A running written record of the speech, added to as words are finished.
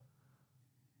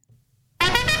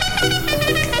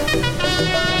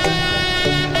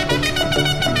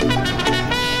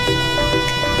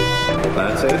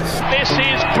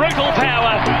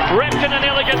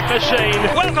machine.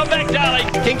 Welcome back,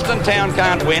 darling. Kingston Town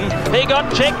can't win. He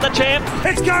got checked, the champ.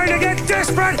 It's going to get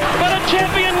desperate. But a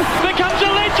champion becomes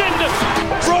a legend.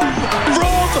 From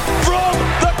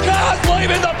the cars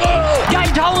leaving the pool.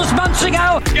 Gate holes months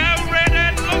ago. Go,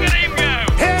 Redden, look at him go.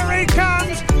 Here he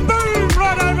comes. Boom,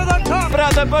 right over the top.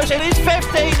 Brother Bush, it is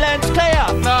 15 lengths clear.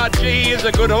 Oh, gee, he's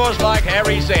a good horse, like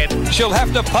Harry said. She'll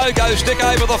have to pogo stick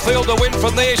over the field to win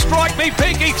from there. Strike me,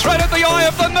 Pinky, thread at the eye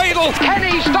of the needle. Can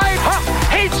he stay?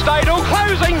 He'd stay till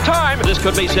closing time. This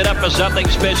could be set up for something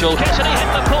special. Cassidy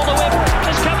had the pull to win.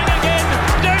 It's coming again.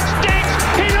 Dirks Dix.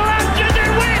 He lunges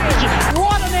and wins.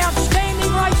 What an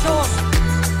outstanding racehorse.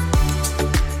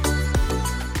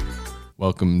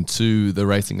 Welcome to the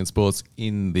Racing and Sports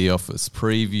in the Office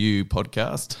preview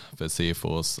podcast for Sea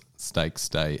Force Stakes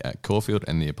Day at Caulfield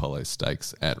and the Apollo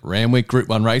Stakes at Randwick. Group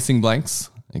 1 racing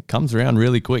blanks. It comes around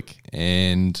really quick,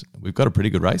 and we've got a pretty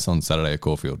good race on Saturday at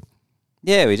Caulfield.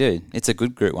 Yeah, we do. It's a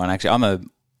good Group 1, actually. I'm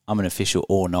an official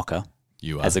or knocker.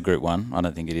 You are. As a Group 1. I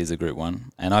don't think it is a Group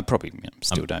 1, and I probably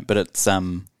still don't. But it's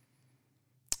held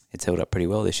up pretty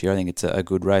well this year. I think it's a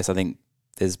good race. I think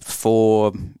there's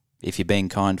 4, if you're being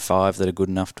kind, 5 that are good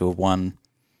enough to have won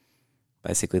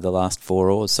basically the last 4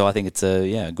 oars. So I think it's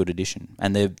a good addition.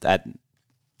 And they're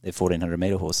 1,400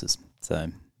 metre horses.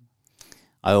 So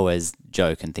I always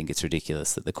joke and think it's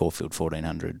ridiculous that the Caulfield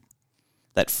 1,400,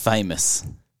 that famous,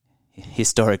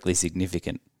 historically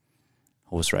significant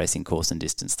horse racing course and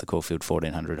distance, the Caulfield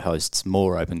 1,400 hosts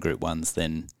more open Group 1s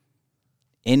than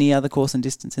any other course and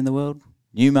distance in the world.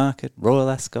 Newmarket, Royal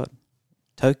Ascot,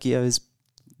 Tokyo's,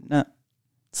 no.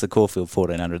 It's the Caulfield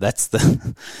 1,400. That's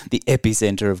the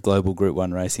epicentre of global Group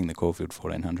 1 racing, the Caulfield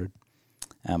 1,400.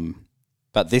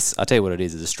 But this, I tell you what it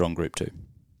is a strong Group 2.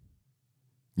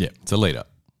 Yeah, it's a leader.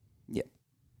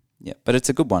 Yeah, but it's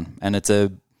a good one. And it's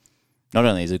not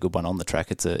only is it a good one on the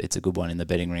track, it's a good one in the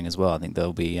betting ring as well. I think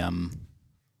there'll be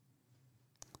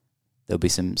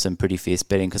some pretty fierce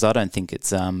betting, because I don't think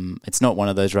it's not one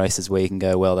of those races where you can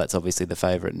go, well, that's obviously the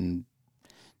favourite and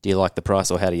do you like the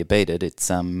price or how do you beat it?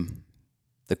 It's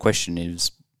the question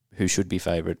is who should be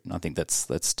favourite, and I think that's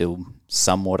still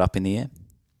somewhat up in the air.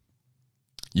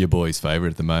 Your boy's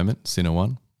favourite at the moment, Sinner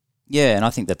 1. Yeah, and I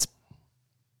think that's,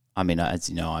 I mean, as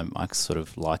you know, I sort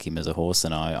of like him as a horse,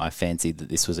 and I fancied that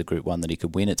this was a Group 1 that he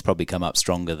could win. It's probably come up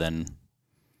stronger than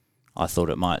I thought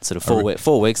it might. Sort of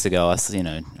 4 weeks ago,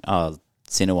 Sinner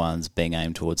 1's being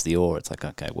aimed towards the oar. It's like,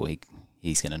 okay, well,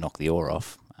 he's going to knock the oar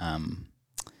off.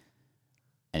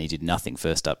 And he did nothing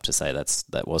first up to say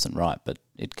that wasn't right. But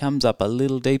it comes up a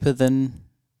little deeper than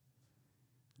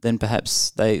perhaps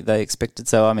they expected.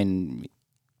 So, I mean,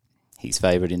 he's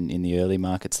favourite in the early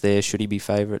markets there. Should he be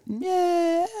favourite?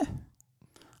 Yeah.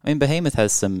 I mean, Behemoth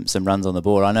has some runs on the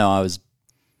board. I know I was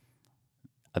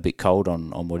a bit cold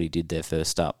on what he did there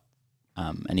first up.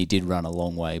 And he did run a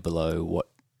long way below what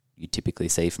you typically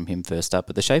see from him first up.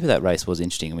 But the shape of that race was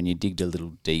interesting. When you digged a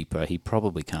little deeper, he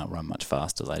probably can't run much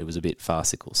faster later. It was a bit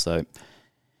farcical. So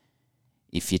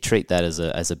if you treat that as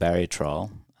a barrier trial,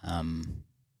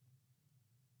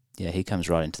 he comes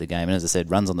right into the game. And as I said,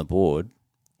 runs on the board.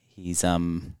 He's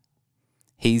the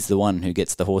one who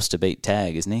gets the horse to beat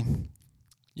tag, isn't he?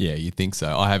 Yeah, you think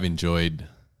so. I have enjoyed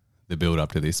the build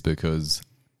up to this because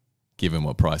given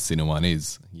what price Sinner 1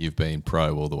 is, you've been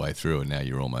pro all the way through and now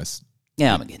you're almost...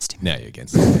 Yeah, I'm against him. Now you're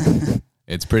against him.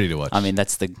 It's pretty to watch. I mean,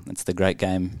 that's the great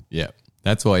game. Yeah.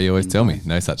 That's why you always tell me,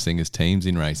 no such thing as teams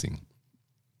in racing.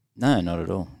 No, not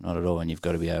at all. Not at all. And you've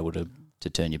got to be able to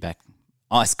turn your back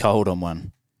ice cold on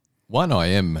one. One I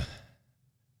am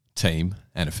team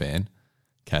and a fan,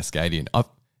 Cascadian.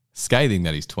 Scathing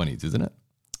that he's 20s, isn't it?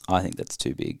 I think that's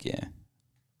too big, yeah.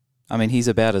 I mean, he's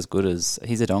about as good as...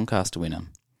 He's a Doncaster winner.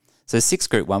 So 6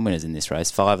 Group 1 winners in this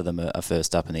race. 5 of them are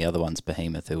first up, and the other one's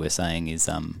Behemoth, who we're saying is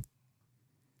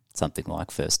something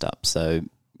like first up. So,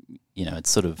 you know, it's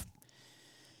sort of...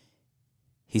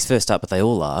 He's first up, but they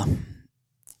all are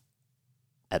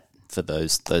for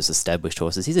those established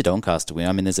horses. He's a Doncaster winner.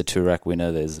 I mean, there's a Toorak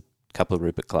winner, there's a couple of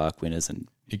Rupert Clark winners, and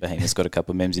Behemoth's got a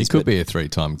couple of Memsies. He could be a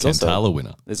 3-time Cantala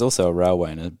winner. There's also a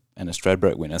Railway and a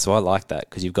Stradbroke winner, so I like that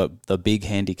because you've got the big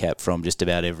handicap from just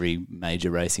about every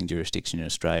major racing jurisdiction in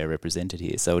Australia represented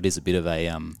here. So it is a bit of a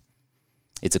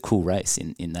it's a cool race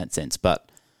in that sense.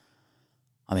 But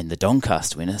I mean, the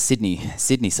Doncaster winner,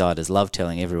 Sydney siders love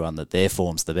telling everyone that their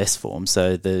form's the best form.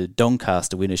 So the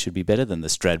Doncaster winner should be better than the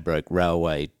Stradbroke,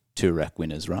 Railway, Toorak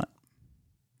winners, right?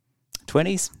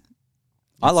 20s.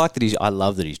 I love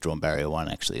that he's drawn barrier 1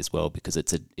 actually as well, because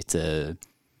it's a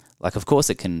like, of course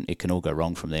it can all go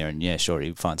wrong from there, and yeah, sure,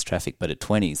 he finds traffic, but at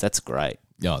 20s that's great.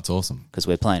 Yeah, it's awesome because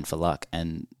we're playing for luck,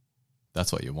 and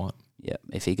that's what you want. Yeah,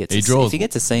 if he gets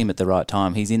a seam at the right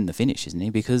time, he's in the finish, isn't he?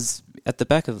 Because at the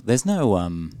back of there's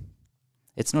no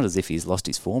it's not as if he's lost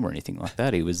his form or anything like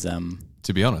that. He was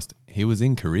to be honest, he was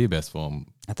in career best form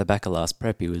at the back of last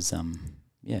prep. He was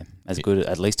good,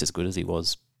 at least as good as he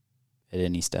was at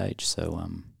any stage. So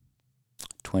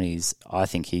 20s, I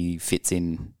think he fits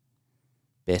in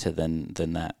better than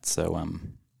that. So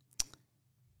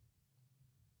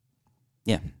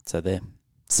so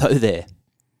there.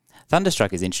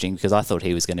 Thunderstruck is interesting because I thought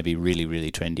he was going to be really,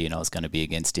 really trendy and I was going to be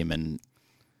against him, and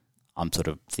I'm sort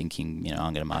of thinking,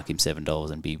 I'm going to mark him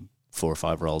 $7 and be 4 or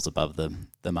 5 rolls above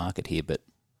the market here, but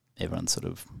everyone's sort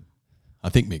of... I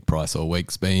think Mick Price all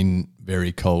week's been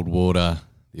very cold water.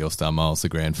 The All-Star Miles, the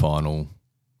grand final.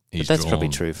 But that's probably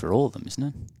true for all of them, isn't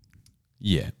it?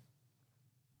 Yeah.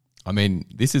 I mean,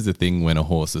 this is the thing when a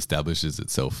horse establishes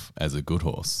itself as a good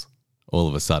horse. All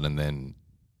of a sudden then,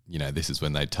 this is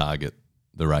when they target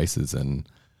the races and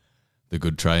the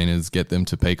good trainers get them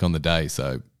to peak on the day.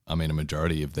 So, I mean, a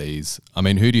majority of these... I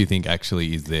mean, who do you think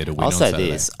actually is there to win on Saturday? I'll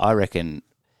say this. I reckon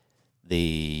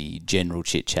the general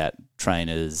chit-chat,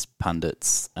 trainers,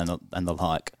 pundits and the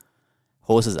like,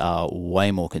 horses are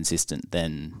way more consistent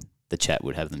than the chat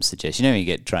would have them suggest. When you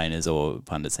get trainers or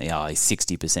pundits saying, he's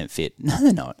 60% fit. No,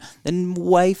 they're not. They're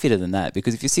way fitter than that,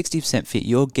 because if you're 60% fit,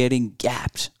 you're getting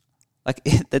gapped. Like,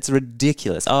 that's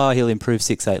ridiculous. He'll improve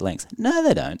 6-8 lengths. No,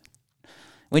 they don't.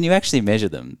 When you actually measure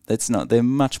them, they're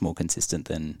much more consistent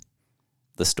than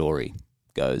the story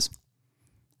goes.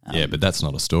 Yeah, but that's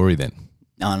not a story then.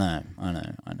 I know.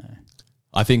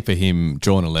 I think for him,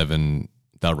 drawn 11,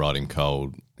 they'll ride him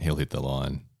cold. He'll hit the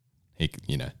line.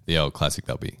 The old classic,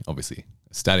 they'll be obviously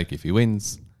ecstatic if he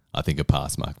wins. I think a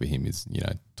pass mark for him is,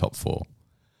 top 4.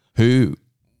 Who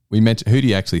do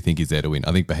you actually think is there to win?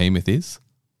 I think Behemoth is.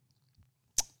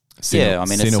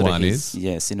 Sinuan is.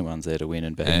 Yeah, Sinuan's there to win,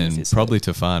 and Behemoth is. And probably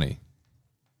Tofani.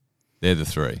 They're the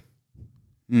 3.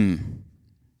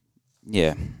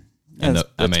 Yeah. That's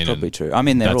probably true. I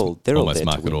mean, they're all there to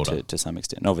win to some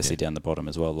extent. And obviously down the bottom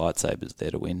as well, Lightsaber's there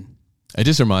to win. It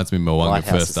just reminds me of Mo'unga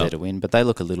Lighthouse first is there to win, but they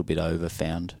look a little bit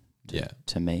overfound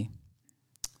to me.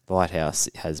 Lighthouse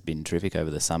has been terrific over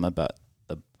the summer, but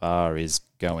the bar is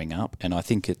going up, and I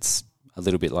think it's a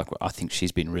little bit like, I think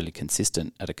she's been really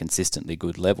consistent at a consistently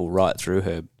good level right through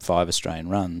her 5 Australian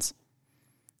runs.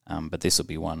 But this will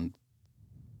be one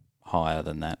higher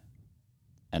than that.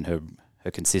 And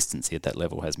her consistency at that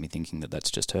level has me thinking that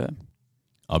that's just her.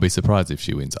 I'll be surprised if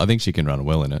she wins. I think she can run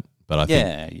well in it, but I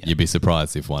think you'd be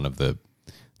surprised if one of the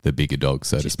bigger dogs,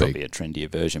 so to speak. She's probably a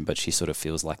trendier version, but she sort of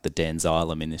feels like the Dan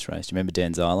Xylem in this race. Do you remember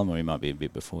Dan Xylem? Or he might be a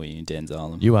bit before you, Dan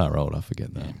Xylem. You are old, I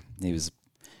forget that. Yeah.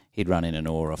 He'd run in an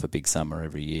oar off a big summer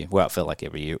every year. Well, it felt like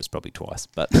every year. It was probably twice.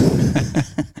 But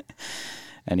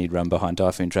and he'd run behind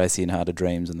Typhoon Tracy and Heart of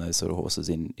Dreams and those sort of horses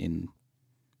in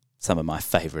some of my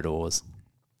favourite oars.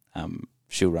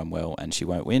 She'll run well and she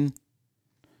won't win.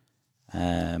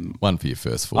 One for your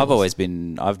first 4.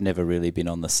 I've never really been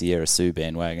on the Sierra Sioux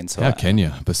bandwagon. So how can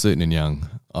you? Pursuit and Young.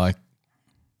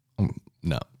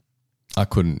 No. I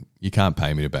couldn't. You can't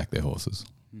pay me to back their horses.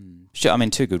 Sure, I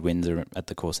mean, 2 good wins are at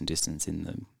the course and distance in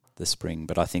the spring,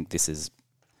 but I think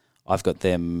I've got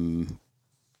them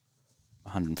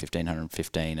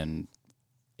 115 and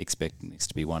expecting this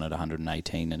to be one at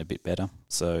 118 and a bit better.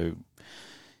 So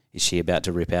is she about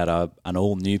to rip out an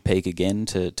all-new peak again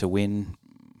to win?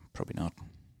 Probably not.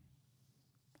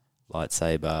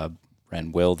 Lightsaber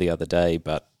ran well the other day,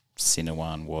 but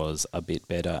Sinuan was a bit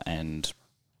better and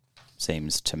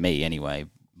seems to me anyway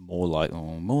more likely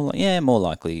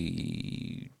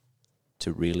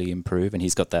to really improve. And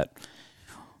he's got that.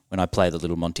 When I play the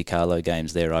little Monte Carlo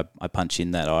games there, I punch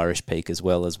in that Irish peak as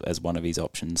well as one of his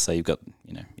options. So you've got,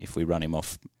 if we run him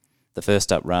off the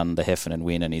first up run, the Heffernan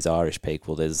win and his Irish peak,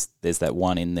 well, there's that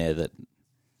one in there that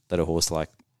a horse like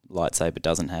Lightsaber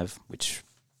doesn't have, which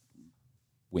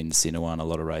wins Sinuan a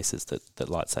lot of races that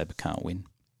Lightsaber can't win.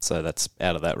 So that's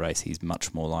out of that race, he's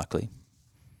much more likely,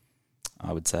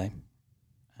 I would say.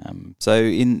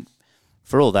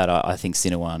 For all that, I think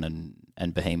Sinuan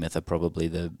and Behemoth are probably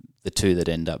the 2 that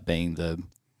end up being the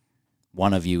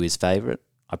one of you is favourite.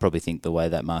 I probably think the way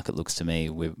that market looks to me,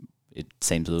 it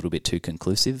seems a little bit too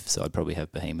conclusive, so I'd probably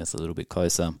have Behemoth a little bit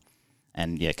closer.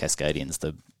 And Cascadian's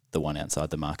the one outside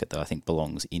the market that I think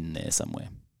belongs in there somewhere.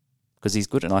 Because he's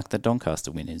good, and like the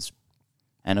Doncaster win is,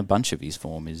 and a bunch of his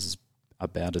form is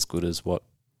about as good as what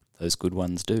those good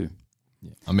ones do.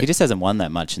 Yeah. I mean, he just hasn't won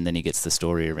that much, and then he gets the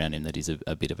story around him that he's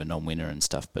a bit of a non-winner and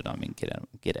stuff. But I mean, get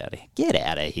out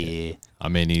of here. I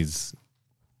mean,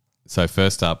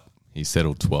 first up, he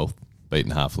settled 12th,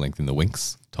 beaten half length in the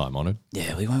Winx, time honoured.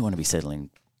 Yeah, we won't want to be settling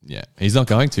Yeah, he's not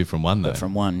going to from one though. But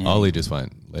from one, yeah. Ollie just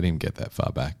won't let him get that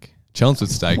far back. Chelmsford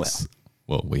Stakes,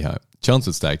 well, we hope.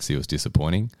 Chelmsford Stakes, he was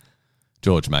disappointing.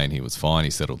 George Main, he was fine. He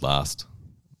settled last.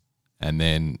 And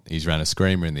then he's ran a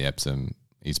screamer in the Epsom.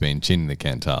 He's been chinning the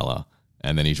Cantala.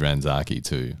 And then he's ran Zaki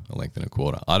to a length and a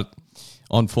quarter.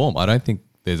 On form, I don't think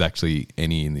there's actually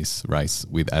any in this race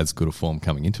with as good a form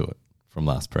coming into it from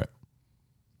last prep.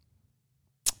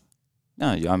 No,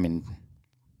 I mean...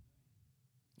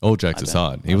 All jokes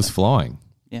aside, he was flying.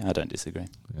 Yeah, I don't disagree.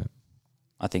 Yeah.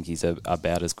 I think he's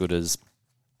about as good as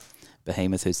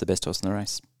Behemoth, who's the best horse in the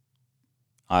race.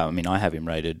 I mean, I have him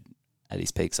rated at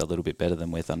his peaks a little bit better than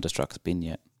where Thunderstruck's been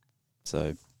yet.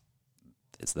 So,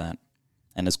 there's that.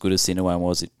 And as good as Cinnaway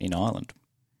was in Ireland,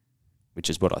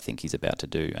 which is what I think he's about to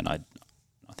do. And I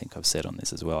think I've said on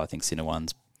this as well, I think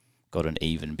Cinnaway's got an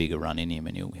even bigger run in him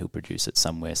and he'll produce it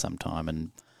somewhere, sometime.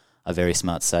 And a very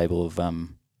smart stable of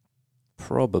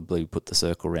probably put the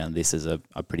circle around this as a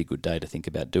pretty good day to think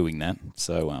about doing that.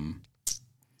 So,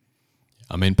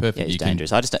 I mean, perfect. Yeah, he's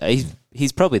dangerous.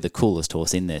 He's probably the coolest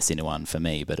horse in there, Cinnaway, for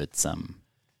me. But it's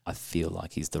I feel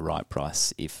like he's the right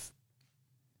price.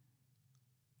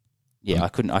 I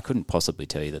couldn't possibly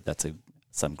tell you that that's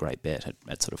some great bet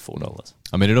at sort of $4.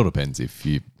 I mean, it all depends.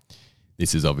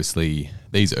 This is obviously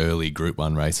these early Group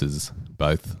 1 races,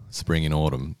 both spring and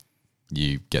autumn.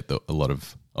 You get a lot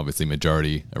of, obviously,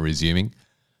 majority are resuming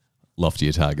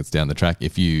loftier targets down the track.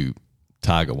 If you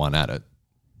target one at it,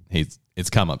 it's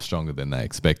come up stronger than they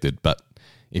expected. But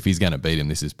if he's going to beat him,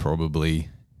 this is probably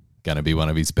going to be one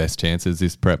of his best chances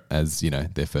this prep, as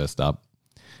they're first up,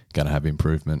 going to have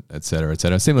improvement, et cetera, et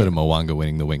cetera. Similar to Mwanga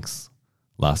winning the Winx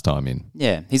last time in.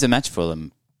 Yeah, he's a match for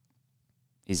them.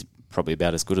 He's probably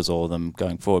about as good as all of them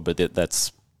going forward, but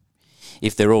that's...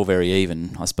 If they're all very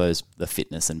even, I suppose the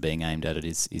fitness and being aimed at it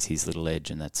is his little edge,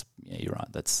 and that's you're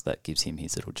right. That gives him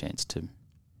his little chance to.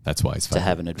 That's why he's to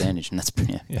have an advantage, and that's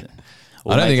yeah.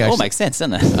 All makes sense,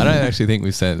 doesn't it? I don't actually think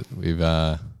we've said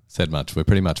much. We're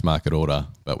pretty much market order,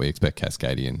 but we expect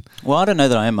Cascadian. Well, I don't know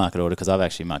that I am market order because I've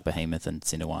actually marked Behemoth and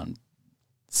Cinnaway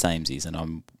samesies, and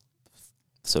I'm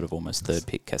sort of almost third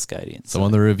pick Cascadian. So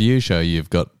on the review show,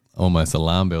 you've got almost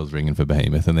alarm bells ringing for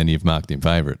Behemoth, and then you've marked him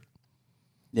favourite.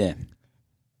 Yeah.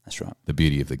 That's right. The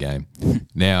beauty of the game.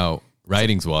 Now,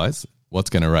 ratings-wise, what's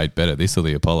going to rate better, this or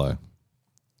the Apollo?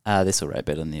 This will rate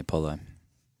better than the Apollo.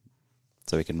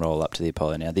 So we can roll up to the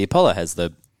Apollo now. The Apollo has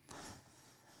the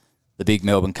big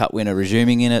Melbourne Cup winner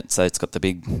resuming in it, so it's got the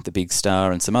big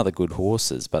star and some other good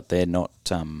horses, but they're not...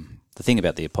 the thing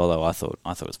about the Apollo, I thought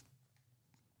was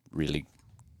really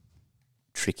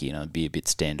tricky, and I'd be a bit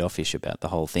standoffish about the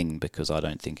whole thing because I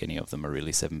don't think any of them are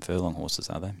really 7 furlong horses,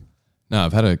 are they? No,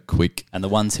 I've had a quick... And the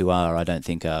ones who are, I don't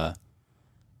think are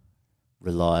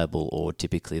reliable or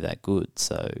typically that good.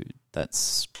 So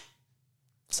that's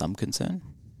some concern.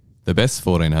 The best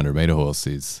 1,400-metre horse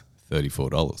is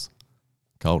 $34.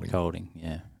 Colding,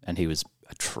 yeah. And he was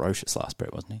atrocious last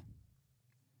prep, wasn't he?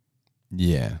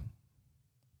 Yeah.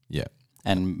 Yeah.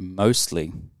 And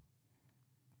mostly,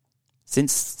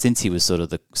 since he was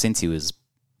since he was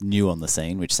new on the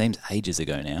scene, which seems ages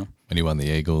ago now. When he won the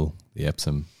Eagle, the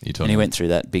Epsom. And he went through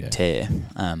that big tear.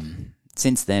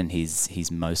 Since then,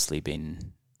 he's mostly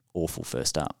been awful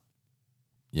first up.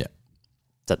 Yeah.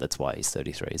 So that's why he's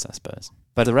 33s, I suppose.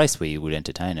 But the race where you would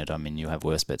entertain it, I mean, you have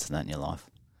worse bets than that in your life.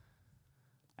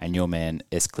 And your man,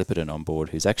 S. Clipperton, on board,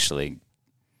 who's actually,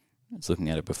 I was looking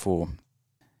at it before,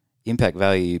 impact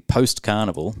value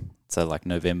post-carnival, so like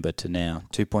November to now,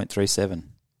 2.37.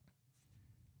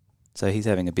 So he's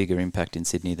having a bigger impact in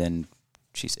Sydney than,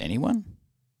 anyone?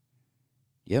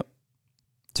 Yep.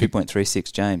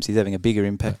 2.36 James. He's having a bigger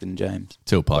impact than James.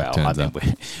 Till Pike turns up.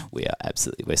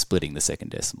 We're splitting the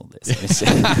second decimal there. So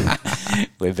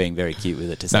we're being very cute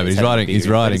with it. No, but he's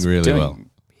riding really well.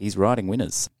 He's riding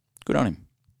winners. Good on him.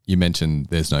 You mentioned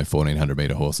there's no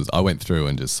 1,400-metre horses. I went through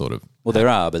and just sort of... Well, there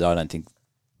are, but I don't think...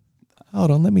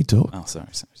 Hold on, let me talk. Oh, sorry.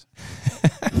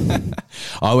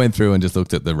 I went through and just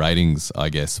looked at the ratings, I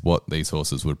guess, what these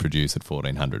horses would produce at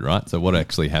 1,400, right? So what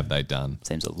actually have they done?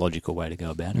 Seems a logical way to go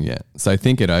about it. Yeah. So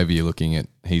think it over. You're looking at,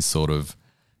 he's sort of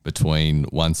between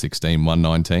 116,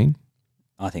 119.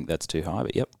 I think that's too high,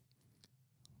 but yep.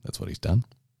 That's what he's done.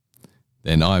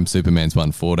 Then I Am Superman's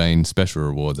 114, Special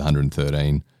Rewards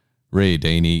 113,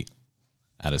 Riadini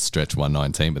at a stretch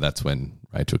 119, but that's when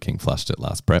Rachel King flushed it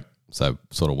last prep. So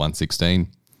sort of 116.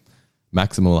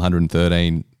 Maximal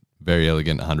 113, Very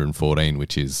Elegant 114,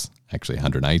 which is actually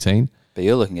 118. But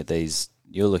you're looking at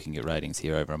ratings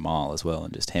here over a mile as well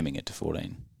and just hemming it to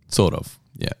 14. Sort of,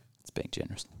 yeah. It's being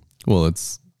generous. Well,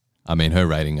 her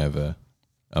rating over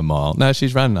a mile. No,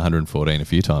 she's run 114 a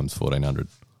few times, 1,400.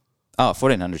 Oh,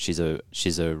 1400,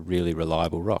 she's a really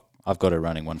reliable rock. I've got her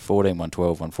running 114,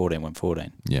 112, 114,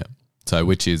 114. Yeah. So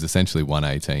which is essentially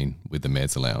 118 with the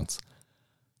mare's allowance.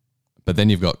 But then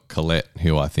you've got Colette,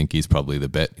 who I think is probably the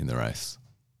bet in the race.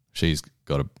 She's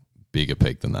got a bigger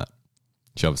peak than that.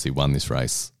 She obviously won this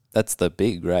race. That's the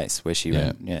big race where she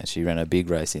ran. Yeah, she ran a big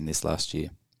race in this last year.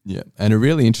 Yeah, and a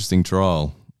really interesting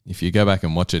trial. If you go back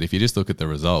and watch it, if you just look at the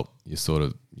result, you sort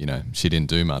of, she didn't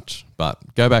do much.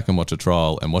 But go back and watch a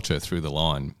trial and watch her through the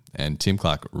line. And Tim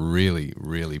Clark really,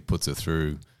 really puts her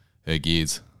through her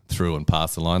gears, through and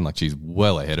past the line. Like, she's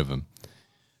well ahead of him.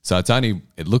 So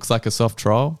it looks like a soft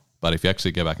trial, but if you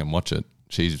actually go back and watch it,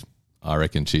 I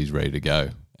reckon she's ready to go.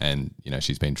 And,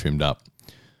 she's been trimmed up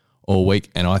all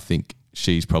week. And I think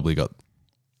she's probably got,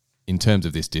 in terms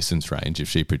of this distance range, if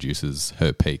she produces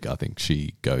her peak, I think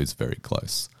she goes very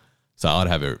close. So I'd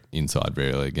have her inside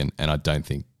very early again, and I don't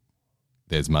think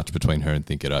there's much between her and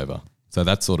Think It Over. So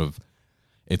that's sort of,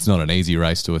 it's not an easy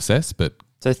race to assess, but...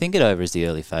 So Think It Over is the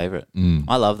early favourite.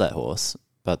 I love that horse,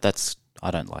 but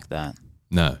I don't like that.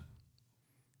 No.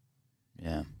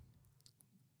 Yeah.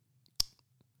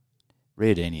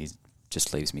 Riodini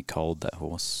just leaves me cold, that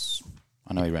horse.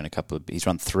 I know he's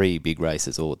run 3 big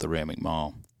races all at the Randwick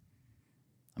Mile.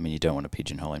 I mean, you don't want to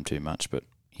pigeonhole him too much, but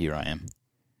here I am.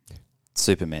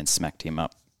 Superman smacked him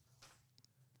up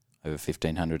over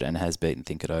 1,500 and has beaten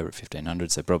Think It Over at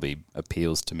 1,500, so probably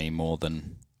appeals to me more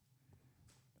than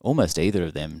almost either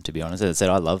of them, to be honest. As I said,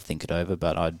 I love Think It Over,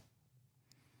 but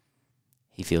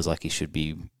he feels like he should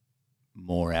be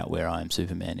more out where I Am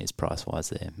Superman is price-wise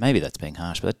there. Maybe that's being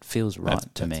harsh, but that feels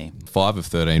right to me. 5 of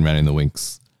 13 ran in the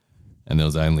Winx, and there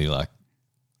was only like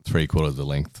 3/4 of the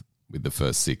length with the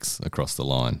first 6 across the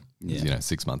line. Yeah.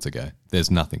 6 months ago.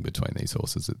 There's nothing between these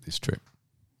horses at this trip.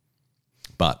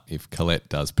 But if Colette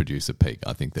does produce a peak,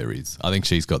 I think there is. I think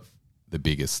she's got the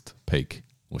biggest peak.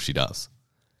 Well, she does.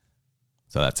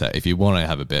 So that's it. If you want to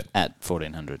have a bet. At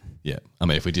 1,400. Yeah. I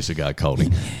mean, if we disregard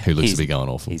Colding, who looks to be going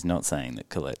awful. He's not saying that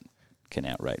Colette can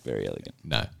outrate Very Elegant.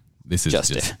 No. This is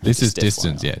just just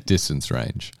distance. Yeah, distance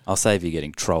range. I'll save you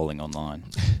getting trolling online,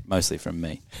 mostly from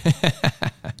me.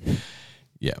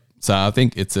 Yeah. So I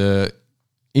think it's a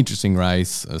interesting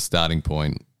race, a starting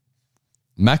point.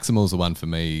 Maximal's the one for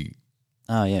me.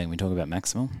 Oh, yeah, we talk about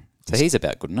Maximal. So he's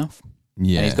about good enough.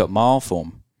 Yeah. And he's got mile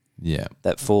form. Yeah.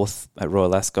 That 4th at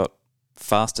Royal Ascot,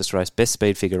 fastest race, best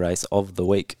speed figure race of the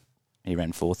week. He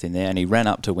ran 4th in there, and he ran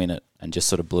up to win it and just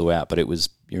sort of blew out. But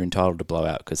you're entitled to blow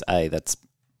out because A,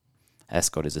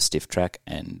 Ascot is a stiff track,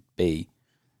 and B,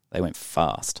 they went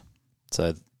fast.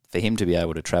 So for him to be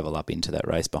able to travel up into that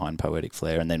race behind Poetic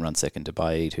Flare and then run second to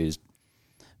Baaeed, who's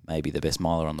maybe the best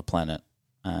miler on the planet,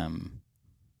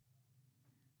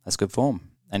 that's good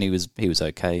form. And he was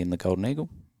okay in the Golden Eagle.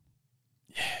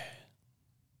 Yeah.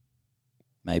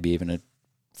 Maybe even a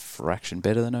fraction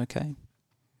better than okay.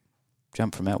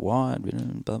 Jumped from out wide,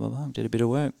 blah, blah, blah, did a bit of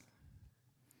work.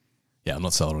 Yeah, I'm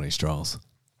not sold on his trials.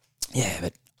 Yeah,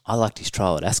 but I liked his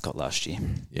trial at Ascot last year.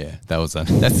 Yeah, that's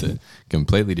a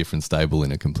completely different stable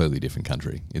in a completely different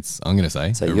country. I'm going to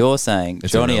say. So you're saying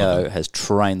Johnny O has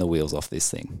trained the wheels off this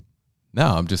thing?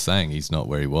 No, I'm just saying he's not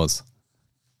where he was.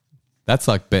 That's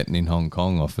like betting in Hong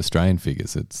Kong off Australian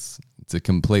figures. It's a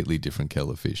completely different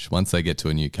kettle of fish. Once they get to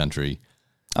a new country.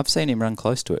 I've seen him run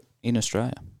close to it in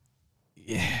Australia.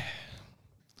 Yeah.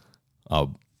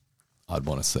 I'd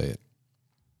want to see it.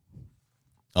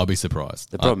 I'll be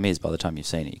surprised. The problem is, by the time you've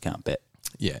seen it, you can't bet.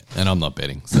 Yeah, and I'm not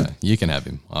betting, so you can have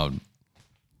him.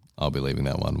 I'll be leaving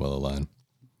that one well alone.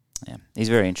 Yeah, he's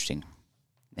very interesting.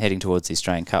 Heading towards the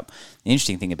Australian Cup. The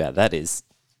interesting thing about that is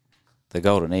the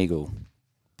Golden Eagle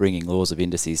bringing Laws of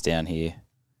Indices down here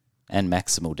and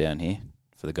Maximal down here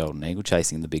for the Golden Eagle,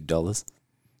 chasing the big dollars.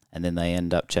 And then they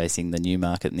end up chasing the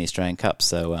Newmarket in the Australian Cup.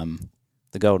 So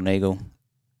the Golden Eagle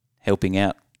helping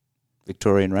out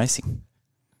Victorian racing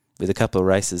with a couple of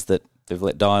races that they've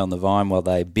let die on the vine while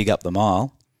they big up the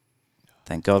mile.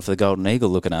 Thank God for the Golden Eagle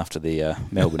looking after the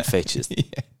Melbourne features.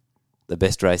 Yeah. The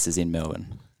best races in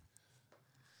Melbourne.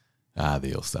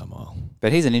 The All-Star Mile.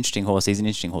 But he's an interesting horse. He's an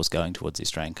interesting horse going towards the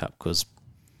Australian Cup because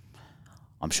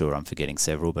I'm sure I'm forgetting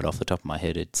several, but off the top of my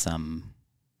head, it's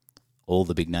all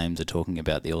the big names are talking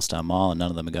about the All-Star Mile and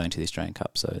none of them are going to the Australian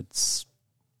Cup. So it's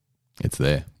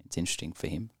there. It's interesting for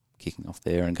him kicking off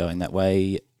there and going that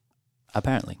way,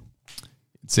 apparently.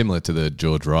 Similar to the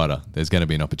George Ryder, there's going to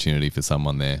be an opportunity for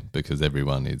someone there because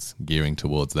everyone is gearing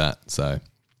towards that. So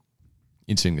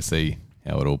interesting to see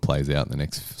how it all plays out in the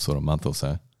next sort of month or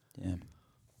so. Yeah.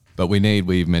 But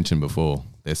we've mentioned before,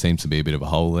 there seems to be a bit of a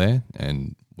hole there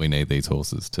and we need these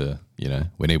horses to,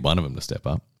 we need one of them to step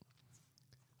up.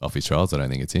 Off his trials, I don't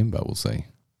think it's him, but we'll see.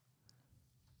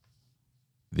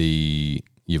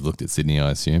 You've looked at Sydney,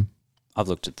 I assume? I've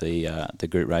looked at the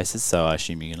group races, so I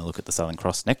assume you're going to look at the Southern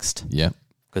Cross next. Yeah.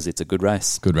 Because it's a good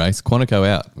race. Good race. Quantico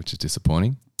out, which is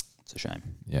disappointing. It's a shame.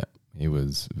 Yeah, he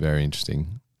was very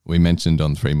interesting. We mentioned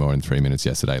on 3 More in 3 Minutes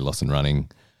yesterday, Lost and Running.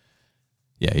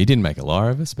 Yeah, he didn't make a liar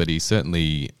of us, but he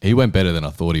went better than I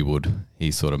thought he would.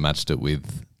 He sort of matched it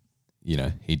with,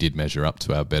 he did measure up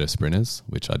to our better sprinters,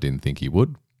 which I didn't think he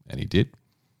would, and he did.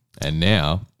 And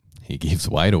now he gives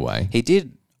weight away. He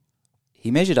did.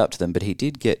 He measured up to them, but he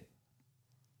did get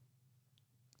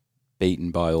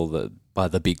beaten by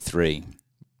the big three,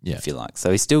 if you like.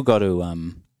 So he's still got to.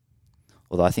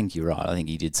 Although I think you're right. I think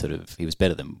he was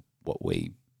better than what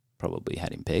we probably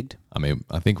had him pegged. I mean,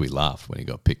 I think we laughed when he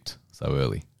got picked so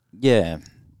early. Yeah.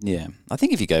 I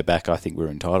think if you go back, I think we're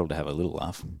entitled to have a little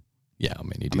laugh. Yeah, I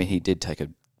mean, he did take a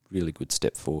really good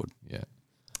step forward. Yeah.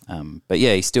 But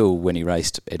yeah, he still, when he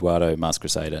raced Eduardo, Mars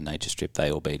Crusader, Nature Strip,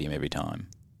 they all beat him every time.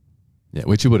 Yeah,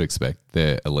 which you would expect.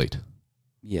 They're elite.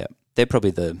 Yeah. They're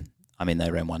probably they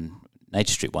ran one,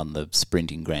 Nature Strip won the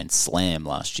sprinting Grand Slam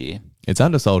last year. It's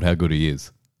undersold how good he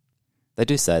is. They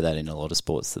do say that in a lot of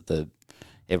sports, that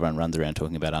everyone runs around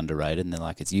talking about underrated, and they're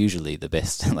like, it's usually the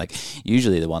best.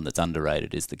 Usually the one that's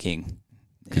underrated is the king.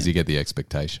 Because you get the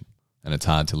expectation, and it's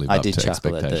hard to live up to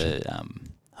expectation. I did chuckle at the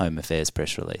Home Affairs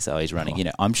press release. Oh, he's running.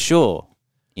 I'm sure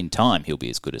in time he'll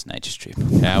be as good as Nature Strip.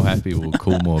 How happy will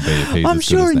Coolmore be if he's I'm as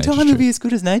sure good as in Nature time Strip? he'll be as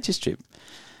good as Nature Strip.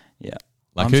 Yeah.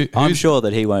 I'm Who's sure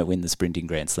that he won't win the sprinting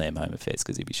Grand Slam Home Affairs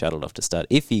because he'll be shuttled off to start.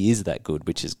 If he is that good,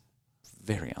 which is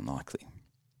very unlikely.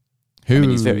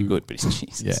 He's very good, but he's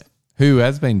Jesus. Yeah. Who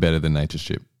has been better than Nature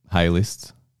Strip?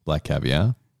 Haylist, Black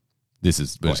Caviar. We're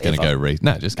just going to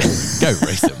go just go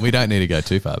recent. We don't need to go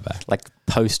too far back. Like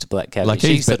post Black Caviar.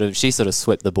 She sort of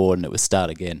swept the board and it was start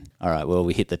again. All right, well,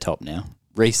 we hit the top now.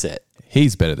 Reset.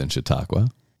 He's better than Chautauqua.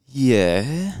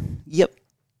 Yeah. Yep.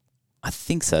 I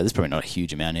think so. There's probably not a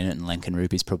huge amount in it, and Lankan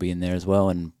Ruby's probably in there as well.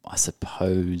 And I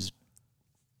suppose,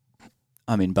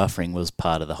 buffering was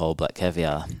part of the whole Black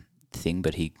Caviar thing,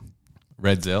 but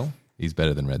Red Zell, he's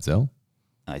better than Red Zell.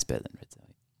 No, he's better than Red Zell.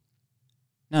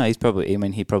 No, he's probably,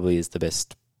 he probably is the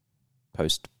best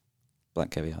post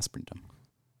Black Caviar sprinter.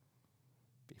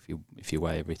 If you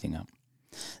weigh everything up.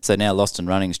 So now Lost and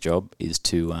Running's job is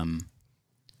to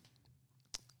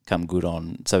come good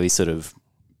on. So he's sort of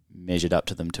measured up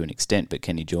to them to an extent, but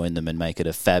can he join them and make it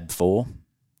a Fab Four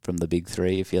from the big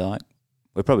three, if you like?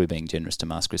 We're probably being generous to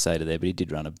Mars Crusader there, but he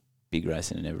did run a big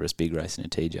race in an Everest, big race in a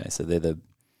TJ. So they're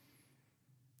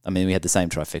we had the same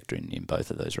trifecta in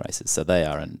both of those races. So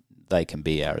they can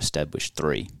be our established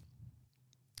three.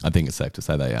 I think it's safe to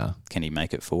say they are. Can he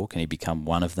make it four? Can he become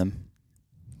one of them?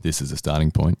 This is a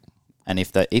starting point. And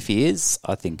if he is,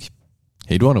 I think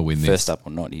he'd want to win this. First up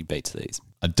or not, he beats these.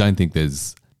 I don't think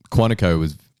Quantico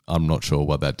was, I'm not sure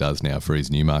what that does now for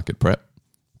his Newmarket prep,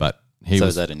 but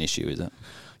is that an issue, is it?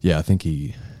 Yeah, I think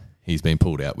he's been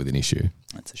pulled out with an issue.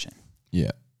 That's a shame.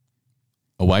 Yeah.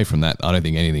 Away from that, I don't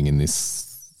think anything in this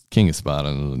King of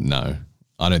Sparta, no.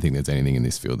 I don't think there's anything in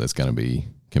this field that's going to be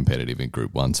competitive in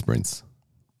Group 1 sprints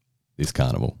this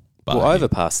carnival. But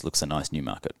Overpass looks a nice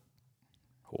Newmarket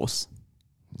horse.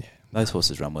 Yeah. Those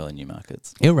horses run well in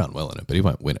Newmarkets. He'll run well in it, but he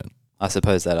won't win it. I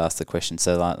suppose that asked the question.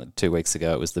 So 2 weeks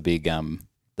ago, it was the big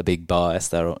bias.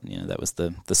 That was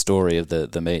the story of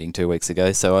the meeting 2 weeks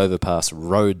ago. So Overpass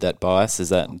rode that bias.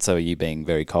 So are you being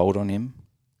very cold on him?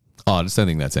 Oh, I just don't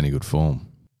think that's any good form.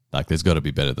 There's got to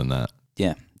be better than that.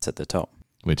 Yeah, it's at the top.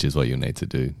 Which is what you'll need to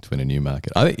do to win a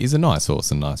Newmarket. I think he's a nice horse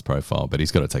and nice profile, but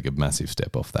he's got to take a massive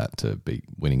step off that to be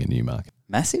winning a Newmarket.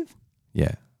 Massive?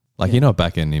 Yeah. You're not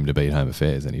backing him to beat Home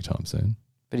Affairs anytime soon.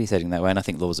 But he's heading that way, and I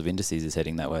think Laws of Indices is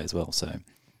heading that way as well. So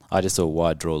I just saw a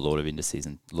wide draw Laws of Indices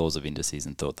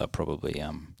and thought that probably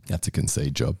that's a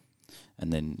concede job.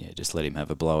 And then just let him have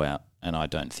a blowout. And I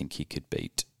don't think he could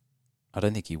beat. I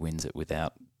don't think he wins it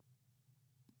without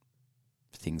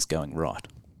things going right.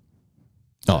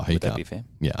 Oh, he Would can't. That be fair?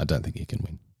 Yeah, I don't think he can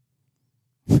win.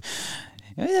 You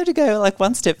have to go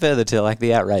one step further to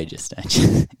the outrageous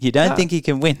stage. You don't think he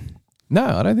can win? No,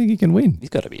 I don't think he can win. He's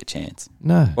got to be a chance.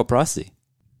 No. What price is he?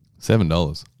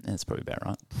 $7. That's probably about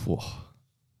right. Whoa.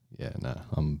 Yeah, no,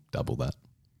 I'm double that.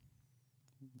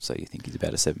 So you think he's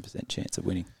about a 7% chance of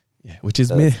winning? Yeah,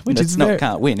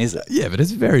 can't win, is it? Yeah, but it's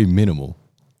very minimal.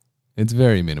 It's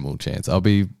very minimal chance. I'll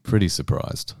be pretty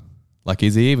surprised.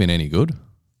 Is he even any good?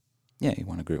 Yeah, he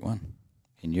won a Group 1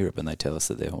 in Europe, and they tell us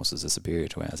that their horses are superior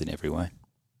to ours in every way.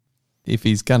 If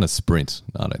he's going to sprint,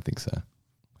 I don't think so.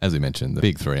 As we mentioned, the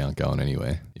big three aren't going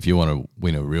anywhere. If you want to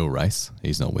win a real race,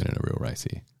 he's not winning a real race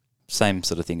here. Same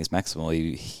sort of thing as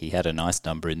Maximal. He had a nice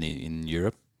number in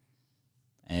Europe,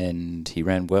 and he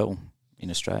ran well in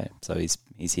Australia. So he's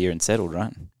here and settled,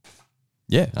 right?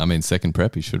 Yeah, I mean, second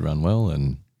prep, he should run well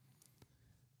and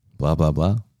blah, blah,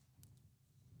 blah.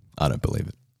 I don't believe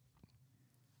it.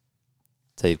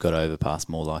 So you've got Overpass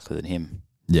more likely than him.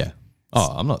 Yeah.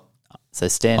 Oh, I'm not. So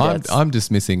standouts. I'm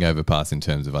dismissing Overpass in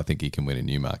terms of I think he can win a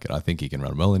Newmarket. I think he can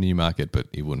run well in Newmarket, but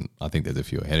he wouldn't. I think there's a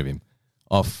few ahead of him.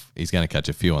 Off, he's going to catch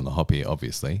a few on the hop here,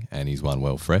 obviously, and he's won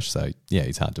well fresh. So, yeah,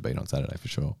 he's hard to beat on Saturday for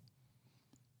sure.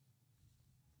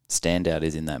 Standout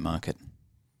is in that market.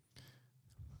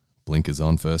 Blinkers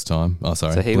on first time. Oh,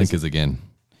 sorry. So he Blinkers again.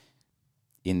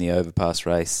 In the Overpass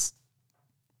race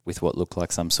with what looked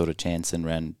like some sort of chance and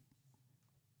ran,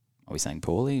 are we saying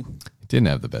poorly? He didn't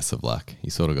have the best of luck. He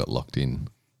sort of got locked in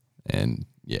and,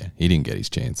 yeah, he didn't get his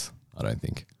chance, I don't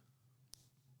think.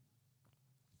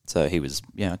 So he was,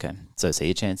 yeah, okay. So is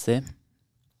he a chance there?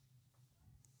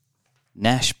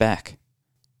 Nash back.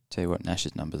 Tell you what,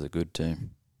 Nash's numbers are good too.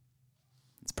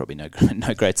 It's probably no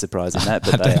great surprise in that,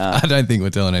 but they are. I don't think we're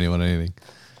telling anyone anything.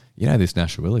 You know, this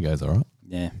Nash Willa goes all right.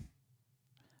 Yeah.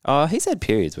 Oh, he's had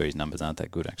periods where his numbers aren't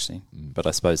that good, actually. But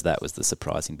I suppose that was the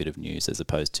surprising bit of news as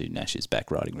opposed to Nash's back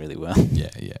riding really well.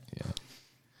 Yeah.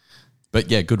 But,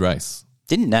 yeah, good race.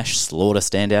 Didn't Nash slaughter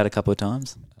stand out a couple of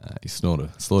times? He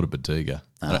slaughtered Batuga.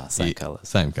 Same colours.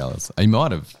 Same colours. He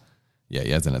might have, yeah,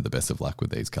 he hasn't had the best of luck with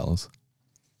these colours.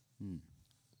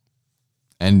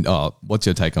 And what's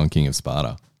your take on King of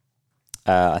Sparta?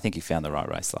 I think he found the right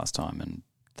race last time, and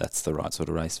that's the right sort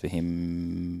of race for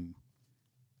him.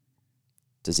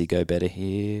 Does he go better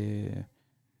here?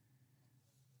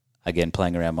 Again,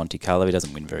 playing around Monte Carlo, he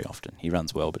doesn't win very often. He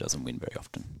runs well, but doesn't win very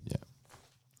often. Yeah.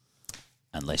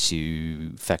 Unless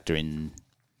you factor in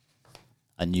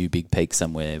a new big peak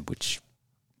somewhere, which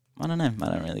I don't know. I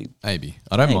don't really. Maybe.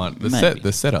 I don't mind.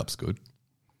 The setup's good.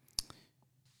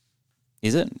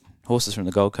 Is it? Horses from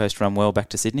the Gold Coast run well back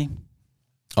to Sydney?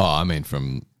 Oh, I mean,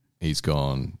 he's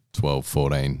gone 12,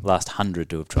 14. Last 100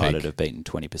 to have tried peak. it have beaten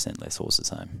 20% less horses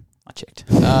home. I checked.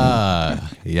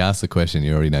 He asked the question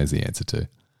he already knows the answer to.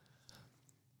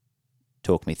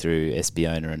 Talk me through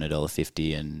Espiona and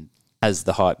 $1.50, and has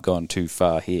the hype gone too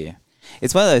far here?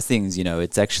 It's one of those things, you know,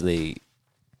 it's actually,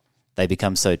 they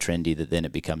become so trendy that then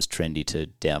it becomes trendy to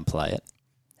downplay it.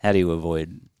 How do you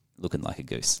avoid looking like a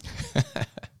goose?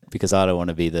 Because I don't want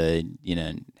to be the, you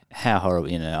know, how horrible,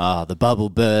 you know, the bubble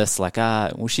burst, like,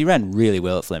 well, she ran really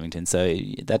well at Flemington, so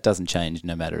that doesn't change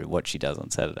no matter what she does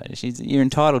on Saturday. You're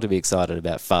entitled to be excited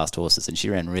about fast horses, and she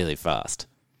ran really fast.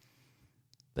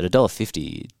 But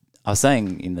 $1.50, I was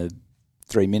saying in the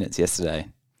 3 minutes yesterday,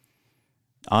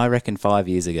 I reckon 5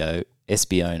 years ago,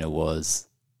 Espiona was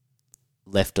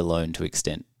left alone to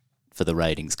extent for the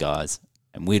ratings guys,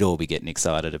 and we'd all be getting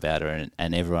excited about her,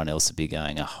 and everyone else would be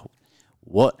going, oh,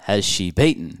 what has she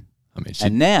beaten? I mean,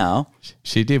 and now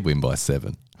she did win by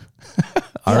 7.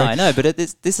 I know, but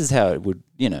this is how it would,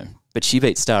 you know. But she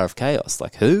beat Star of Chaos.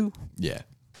 Like, who? Yeah.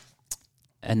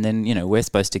 And then, you know, we're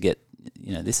supposed to get,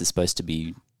 you know, this is supposed to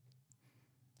be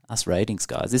us ratings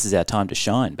guys. This is our time to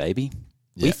shine, baby.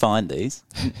 Yeah. We find these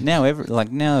now.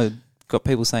 Now got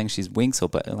people saying she's Winks or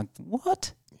but like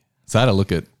what? So I had a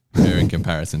look at her in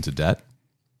comparison to Dad.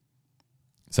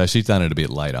 So she's done it a bit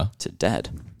later. To Dad.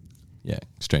 Yeah,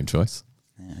 extreme choice.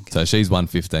 Yeah, okay. So she's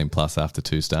 115 plus after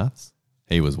 2 starts.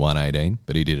 He was 118,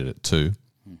 but he did it at 2.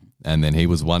 Mm-hmm. And then he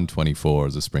was 124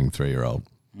 as a spring 3-year-old.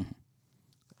 Mm-hmm.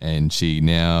 And she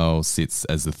now sits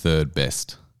as the 3rd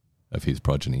best of his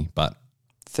progeny. But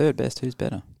 3rd best, who's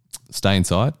better? Stay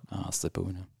Inside. Slipper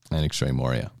winner. And Extreme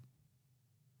Warrior.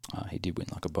 He did win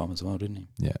like a bomb as well, didn't he?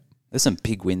 Yeah. There's some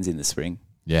big wins in the spring.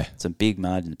 Yeah. Some big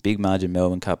margins. Big margin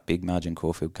Melbourne Cup, big margin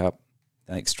Caulfield Cup.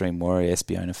 Extreme Warrior,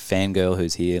 Espiona, Fangirl,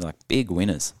 who's here, like big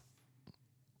winners.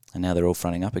 And now they're all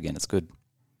fronting up again. It's good.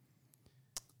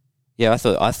 Yeah,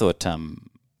 I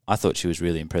thought she was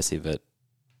really impressive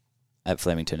at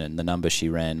Flemington, and the number she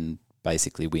ran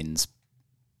basically wins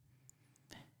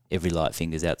every light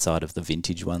fingers outside of the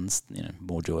vintage ones, you know,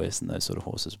 More Joyous and those sort of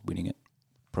horses winning it.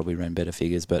 Probably ran better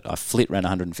figures, but Flit ran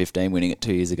 115 winning it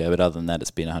 2 years ago, but other than that, it's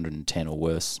been 110 or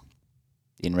worse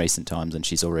in recent times, and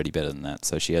she's already better than that.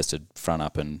 So she has to front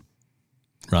up and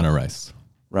run a race,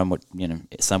 run what, you know,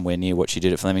 somewhere near what she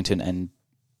did at Flemington, and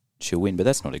she'll win. But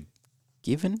that's not a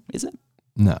given, is it?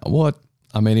 No. What?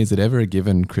 I mean, is it ever a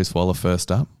given Chris Waller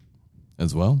first up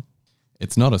as well?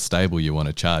 It's not a stable you want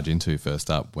to charge into first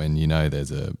up when you know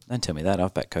there's a... Don't tell me that.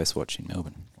 I've backed Coast Watch in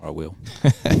Melbourne, or I will.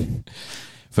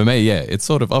 For me, yeah, it's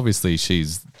sort of obviously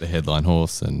she's the headline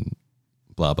horse and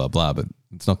blah, blah, blah, but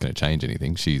it's not going to change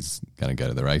anything. She's going to go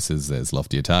to the races. There's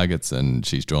loftier targets and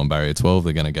she's drawn barrier 12.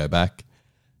 They're going to go back.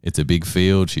 It's a big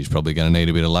field. She's probably going to need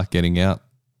a bit of luck getting out.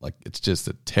 Like, it's just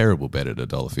a terrible bet at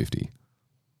 $1.50.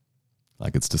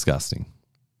 Like, it's disgusting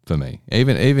for me.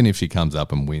 Even if she comes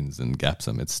up and wins and gaps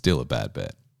them, it's still a bad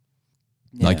bet.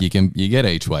 Yeah. Like, you get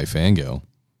each way Fangirl,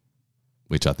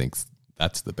 which I think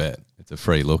that's the bet. It's a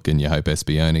free look, and you hope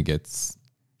Espiona gets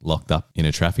locked up in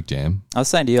a traffic jam. I was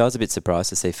saying to you, I was a bit surprised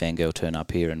to see Fangirl turn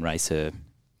up here and race her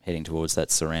heading towards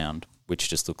that surround, which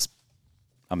just looks,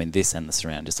 I mean, this and the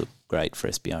surround just look great for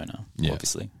Espiona,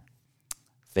 obviously.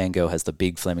 Fangirl has the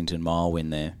big Flemington Mile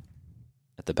win there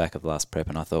at the back of last prep,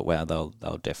 and I thought, wow,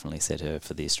 they'll definitely set her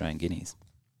for the Australian Guineas.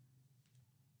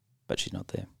 But she's not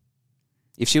there.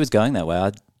 If she was going that way,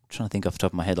 I'm trying to think off the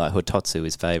top of my head, like Hototsu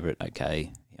is favourite,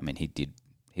 okay. I mean,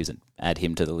 add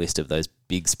him to the list of those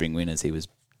big spring winners. He was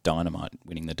dynamite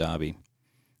winning the Derby.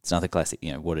 It's another classic,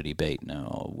 what did he beat?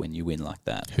 No, when you win like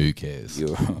that. Who cares?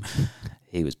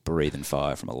 He was breathing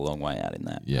fire from a long way out in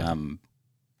that. Yeah.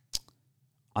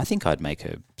 I think I'd make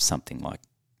her something like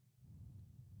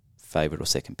favourite or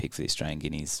second pick for the Australian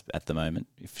Guineas at the moment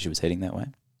if she was heading that way.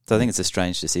 So I think it's a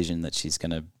strange decision that she's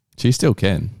going to... She still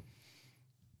can.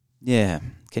 Yeah.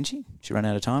 Can she? She run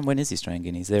out of time? When is the Australian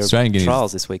Guineas? There Australian are Guineas,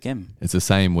 trials this weekend. It's the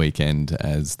same weekend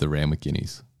as the Randwick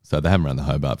Guineas. So they haven't run the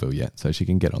Hobartville yet, so she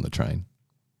can get on the train.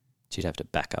 She'd have to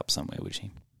back up somewhere, would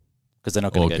she? Because they're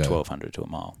not going to go 1,200 to a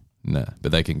mile. No,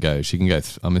 but they can go. She can go.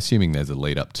 I'm assuming there's a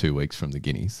lead up 2 weeks from the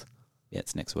Guineas. Yeah,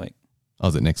 it's next week. Oh,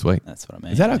 is it next week? That's what I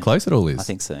mean. Is that how close it all is? I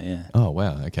think so, yeah. Oh,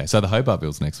 wow. Okay. So the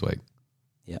Hobartville's next week.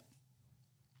 Yep.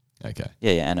 Okay.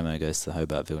 Yeah. Animo goes to the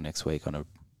Hobartville next week on a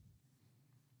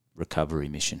recovery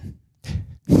mission.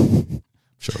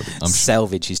 Sure.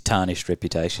 Salvage his tarnished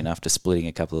reputation after splitting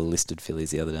a couple of listed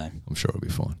fillies the other day. I'm sure it'll be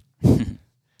fine.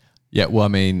 Yeah, well, I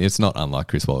mean, it's not unlike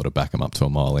Chris Waller to back him up to a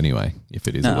mile anyway, if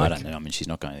it is a week. No, I don't know. I mean, she's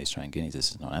not going to the Australian Guineas.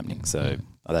 This is not happening. So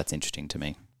that's interesting to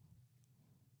me.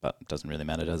 But it doesn't really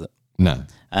matter, does it? No.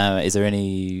 Is there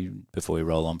any, before we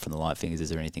roll on from the light fingers,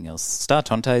 is there anything else? Star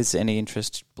Tontes, any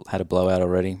interest? Had a blowout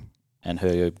already. And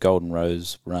her Golden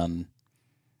Rose run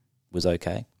was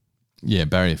okay. Yeah,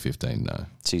 barrier 15, no.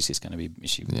 She's just going to be...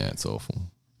 Yeah, it's awful.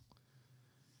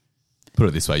 Put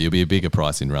it this way, you'll be a bigger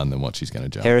price in run than what she's going to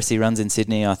jump. Heresy runs in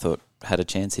Sydney, I thought had a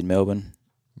chance in Melbourne.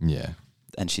 Yeah.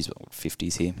 And she's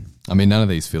 50s here. I mean, none of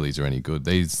these fillies are any good.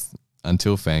 These,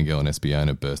 until Fangirl and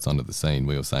Espiona burst onto the scene,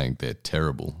 we were saying they're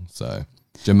terrible. So,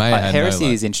 Jamea had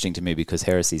Heresy is interesting to me because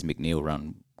Heresy's McNeil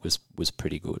run was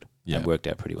pretty good. Yeah. And worked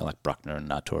out pretty well. Like Bruckner and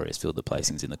Artorias filled the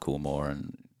placings in the Coolmore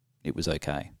and it was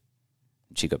okay.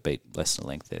 She got beat less than a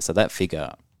length there. So that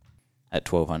figure at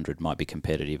 1,200 might be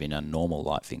competitive in a normal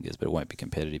light fingers, but it won't be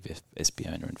competitive if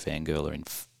Espiona and Fangirl are in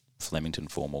Flemington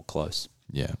form or close.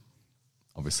 Yeah.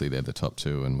 Obviously, they're the top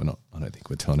two, and I don't think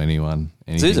we're telling anyone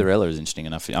anything. Zuzarella is interesting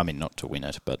enough. I mean, not to win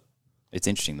it, but it's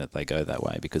interesting that they go that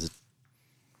way because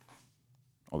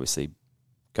obviously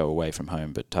go away from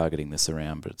home, but targeting the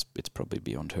surround, but it's probably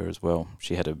beyond her as well.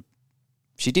 She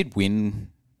did win.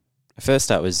 Her first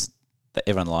start was that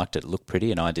everyone liked it. It looked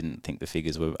pretty, and I didn't think the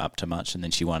figures were up to much. And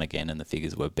then she won again, and the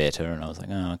figures were better. And I was like,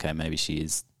 oh, okay, maybe she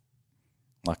is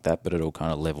like that. But it all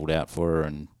kind of leveled out for her,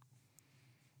 and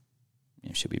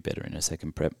she'll be better in her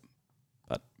second prep.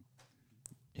 But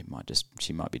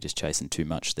she might be just chasing too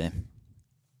much there.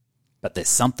 But there's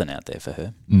something out there for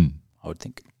her, I would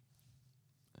think.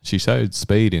 She showed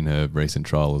speed in her recent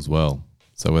trial as well.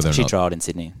 So whether or she not trialled in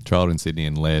Sydney,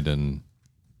 and led, and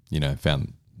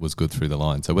found was good through the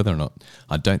line. So whether or not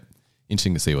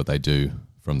interesting to see what they do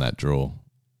from that draw.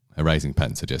 Her racing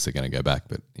pattern suggests they're going to go back,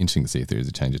 but interesting to see if there is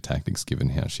a change of tactics given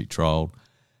how she trialled.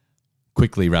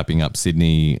 Quickly wrapping up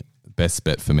Sydney, best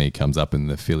bet for me comes up in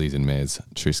the fillies and mares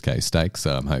Triscay Stakes.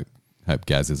 So I hope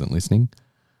Gaz isn't listening.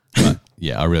 But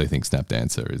yeah, I really think Snap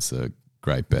Dancer is a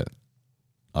great bet.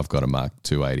 I've got a mark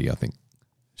 280. I think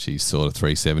she's sort of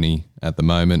 370 at the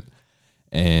moment.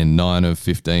 And 9 of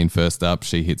 15 first up.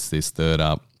 She hits this third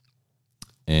up.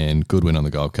 And good win on the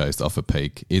Gold Coast off a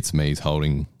peak. It's Me's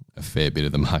holding a fair bit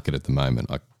of the market at the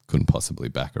moment. I couldn't possibly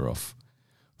back her off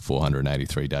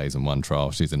 483 days and one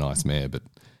trial. She's a nice mare, but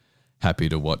happy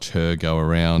to watch her go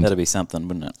around. That'd be something,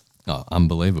 wouldn't it? Oh,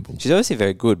 unbelievable. She's obviously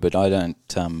very good, but I don't...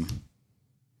 I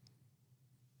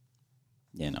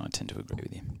tend to agree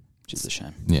with you, which is a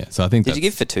shame. Yeah, so I think Did you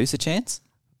give Fatus a chance?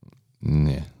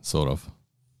 Yeah, sort of.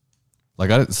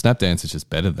 Like, Snap Dancer's just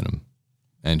better than him.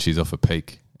 And she's off a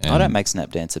peak. I don't make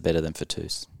Snap Dancer better than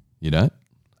Fatus. You don't?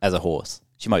 As a horse.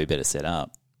 She might be better set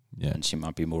up. Yeah. And she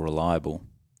might be more reliable.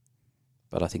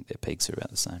 But I think their peaks are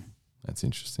about the same. That's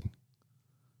interesting.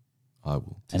 I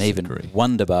will disagree. And even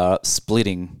Wonderbar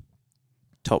splitting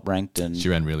top ranked and she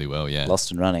ran really well, yeah.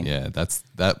 Lost and running. Yeah, that's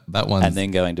that one. And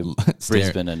then going to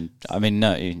Brisbane and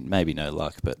maybe no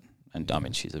luck, but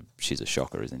she's a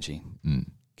shocker, isn't she?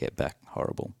 Get back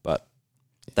horrible. But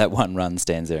That one run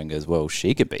stands there and goes, well,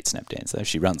 she could beat Snap Dancer if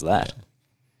she runs that. Yeah.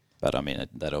 But, I mean,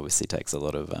 that obviously takes a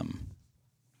lot of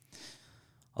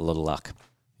luck.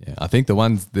 Yeah, I think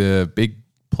the big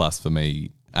plus for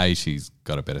me, A, she's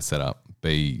got a better setup.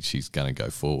 B, she's going to go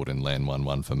forward and land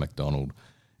 1-1 for McDonald.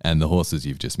 And the horses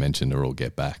you've just mentioned are all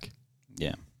get back.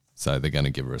 Yeah. So they're going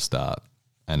to give her a start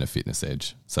and a fitness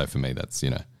edge. So for me, that's,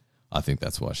 I think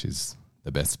that's why she's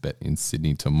the best bet in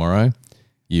Sydney tomorrow.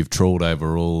 You've trawled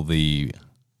over all the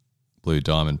Blue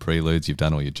Diamond preludes. You've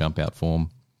done all your jump out form.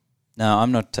 No,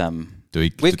 I'm not.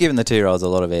 We've given the 2-year-olds a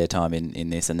lot of airtime in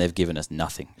this, and they've given us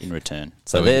nothing in return.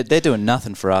 So they're doing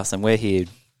nothing for us, and we're here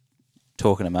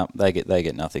talking them up. They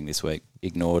get nothing this week.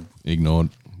 Ignored.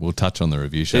 We'll touch on the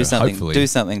review show. Do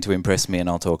something to impress me, and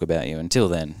I'll talk about you. Until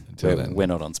then, we're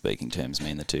not on speaking terms,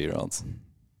 me and the 2-year-olds.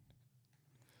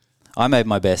 I made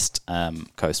my best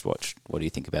Coast Watch. What do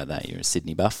you think about that? You're a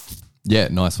Sydney buff. Yeah,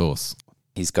 nice horse.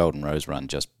 His Golden Rose run,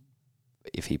 just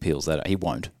if he peels that out, he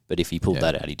won't. But if he pulled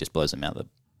that out, he just blows them out the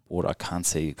water. I can't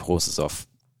see horses off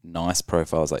nice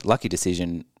profiles. Like Lucky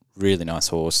Decision, really nice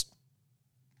horse.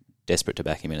 Desperate to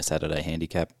back him in a Saturday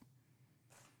handicap.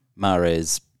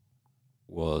 Mahrez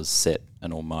was set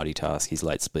an almighty task. His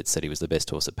late split said he was the best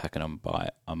horse at Pakenham by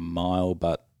a mile,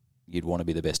 but you'd want to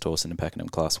be the best horse in the Pakenham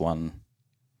Class 1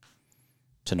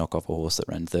 to knock off a horse that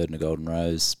ran third in a Golden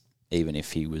Rose, even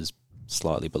if he was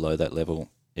slightly below that level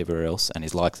everywhere else, and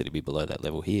is likely to be below that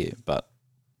level here, but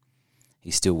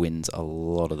he still wins a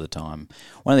lot of the time.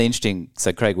 One of the interesting...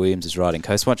 So Craig Williams is riding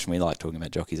Coast Watch, and we like talking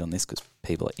about jockeys on this because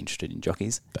people are interested in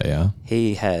jockeys. They are.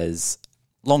 He has,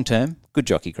 long-term, good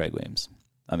jockey, Craig Williams.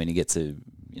 I mean, he gets a...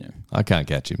 I can't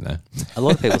catch him, though. A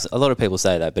lot of people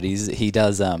say that, but he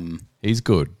does... He's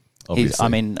good,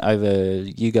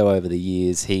 obviously. You go over the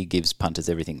years, he gives punters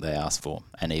everything they ask for,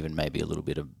 and even maybe a little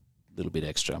bit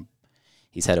extra.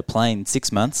 He's had a plain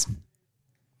 6 months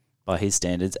by his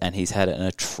standards, and he's had an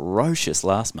atrocious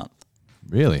last month.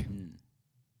 Really?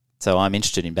 So I'm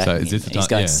interested in backing him. He's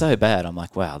going so bad, I'm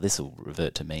like, wow, this will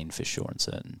revert to mean for sure and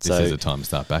certain. This is the time to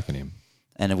start backing him.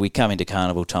 And if we come into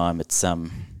carnival time, it's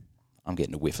I'm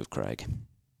getting a whiff of Craig.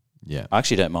 Yeah. I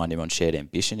actually don't mind him on Shared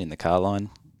Ambition in the car line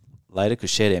later, because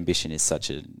Shared Ambition is such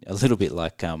a little bit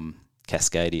like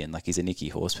Cascadian. Like, he's a nicky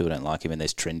horse. People don't like him, and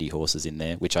there's trendy horses in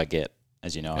there, which I get.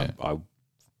 As you know, yeah. I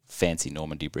fancy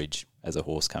Normandy Bridge as a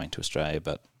horse coming to Australia,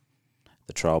 but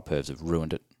the trial pervs have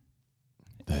ruined it.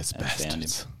 Those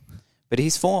bastards. But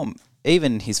his form,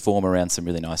 even his form around some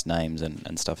really nice names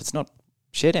and stuff, it's not...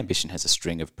 Shared Ambition has a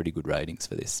string of pretty good ratings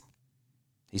for this.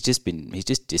 He's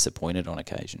just disappointed on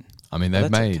occasion. I mean,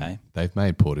 they've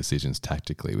made poor decisions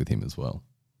tactically with him as well.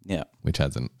 Yeah. Which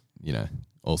hasn't,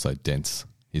 also dents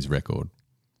his record.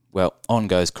 Well, on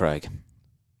goes Craig.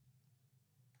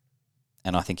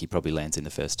 And I think he probably lands in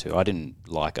the first two. I didn't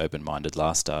like Open Minded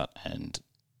last start, and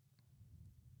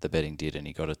the betting did, and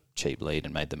he got a cheap lead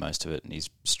and made the most of it, and he's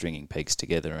stringing peaks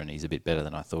together, and he's a bit better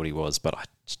than I thought he was, but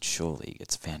surely he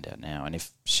gets found out now. And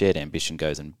if Shared Ambition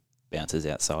goes and bounces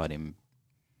outside him,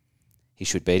 he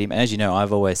should beat him. And as you know,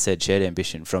 I've always said Shared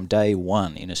Ambition from day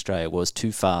one in Australia was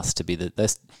too fast to be the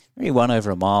best. He won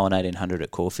over a mile and 1800 at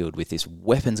Caulfield with this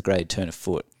weapons-grade turn of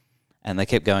foot. And they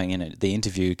kept going in, the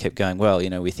interview kept going, well,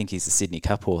 we think he's a Sydney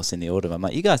Cup horse in the autumn. I'm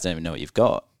like, you guys don't even know what you've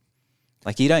got.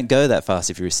 Like, you don't go that fast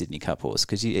if you're a Sydney Cup horse,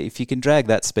 because if you can drag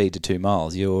that speed to 2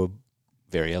 miles, you're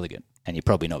very elegant. And you're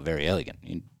probably not very elegant.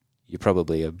 You're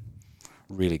probably a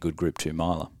really good Group 2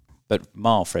 miler. But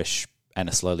mile fresh and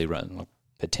a slowly run,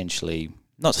 potentially,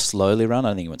 not slowly run, I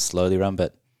don't think he went slowly run,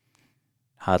 but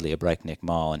hardly a breakneck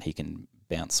mile, and he can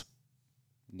bounce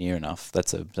near enough.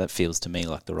 That feels to me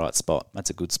like the right spot. That's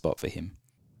a good spot for him.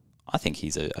 I think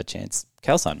he's a chance.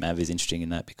 Calcine Mav is interesting in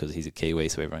that because he's a Kiwi,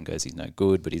 so everyone goes he's no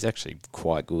good, but he's actually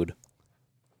quite good.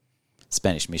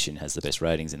 Spanish Mission has the best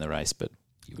ratings in the race, but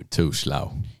too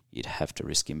slow. You'd have to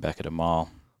risk him back at a mile.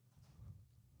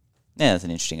 Yeah, that's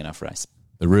an interesting enough race.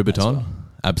 The Rubiton,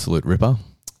 absolute ripper.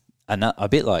 A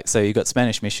bit like, so you got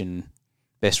Spanish Mission,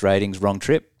 best ratings, wrong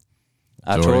trip.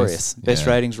 Artorias, best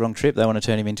ratings, wrong trip. They want to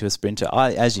turn him into a sprinter.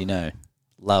 I, as you know,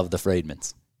 love the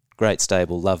Freedmans. Great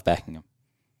stable, love backing them.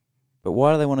 But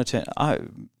why do they want to turn...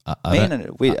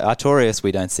 Artorias,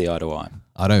 we don't see eye to eye.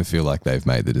 I don't feel like they've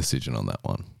made the decision on that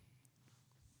one.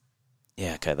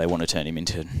 Yeah, okay, they want to turn him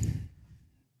into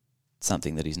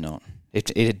something that he's not.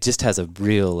 It just has a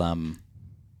real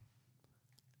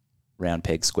round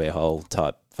peg, square hole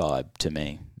type vibe to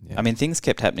me. Yeah. I mean, things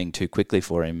kept happening too quickly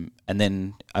for him. And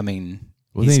then,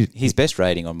 his best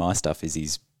rating on my stuff is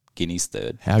his Guineas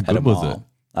third. How good was it?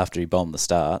 After he bombed the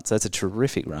start. So it's a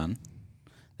terrific run.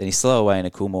 Then he's slow away in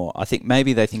a Coolmore. I think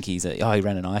maybe they think he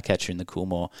ran an eye catcher in the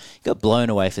Coolmore. He got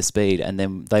blown away for speed, and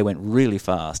then they went really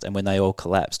fast. And when they all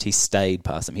collapsed, he stayed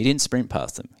past them. He didn't sprint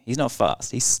past them. He's not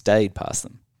fast. He stayed past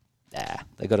them.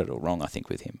 They got it all wrong, I think,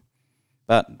 with him.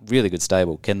 But really good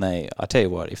stable. Can they? I tell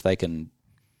you what, if they can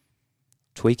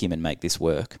tweak him and make this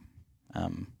work,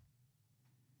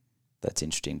 that's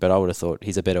interesting. But I would have thought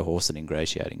he's a better horse than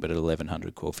Ingratiating. But at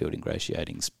 1100 Caulfield,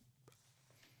 Ingratiating's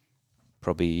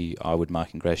probably, I would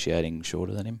mark Ingratiating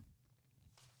shorter than him.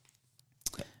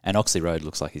 And Oxley Road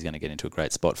looks like he's going to get into a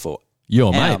great spot for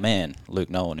our man, Luke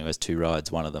Nolan, who has 2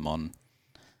 rides, one of them on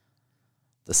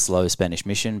the slow Spanish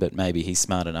Mission, but maybe he's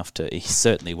smart enough to, he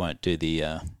certainly won't do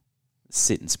the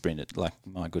sit and sprint it. Like,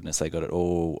 my goodness, they got it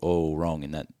all wrong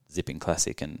in that Zipping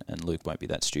Classic, and Luke won't be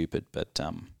that stupid, but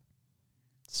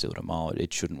still at a mile,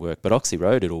 it shouldn't work. But Oxley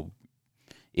Road,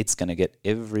 it's going to get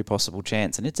every possible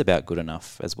chance, and it's about good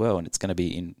enough as well. And it's going to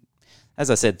be in,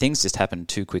 as I said, things just happened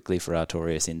too quickly for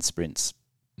Artorias in sprints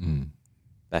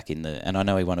back in the. And I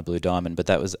know he won a Blue Diamond, but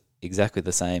that was exactly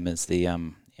the same as the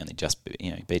only just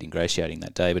beat Ingratiating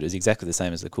that day. But it was exactly the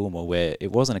same as the Coolmore, where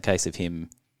it wasn't a case of him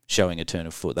showing a turn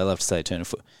of foot. They love to say a turn of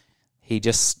foot. He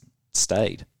just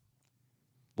stayed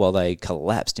while they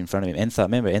collapsed in front of him.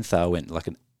 Enthar went like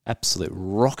an absolute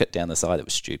rocket down the side. That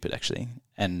was stupid, actually,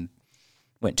 and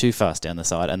went too fast down the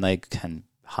side, and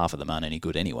half of them aren't any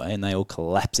good anyway, and they all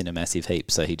collapse in a massive heap,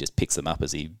 so he just picks them up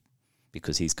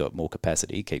because he's got more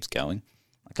capacity, he keeps going.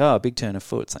 Like, big turn of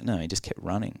foot. It's like, no, he just kept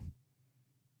running.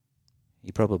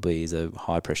 He probably is a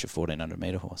high-pressure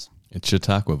 1,400-metre horse. It's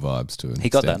Chautauqua vibes to it. He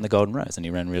got that in the Golden Rose, and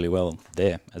he ran really well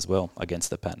there as well,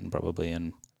 against the pattern probably,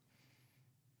 and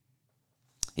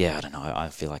yeah, I don't know, I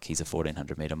feel like he's a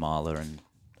 1,400-metre miler, and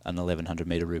an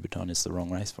 1,100-metre Rubiton is the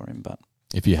wrong race for him, but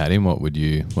if you had him,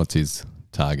 what's his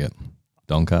target?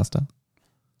 Doncaster?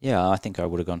 Yeah, I think I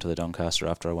would have gone to the Doncaster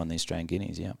after I won the Australian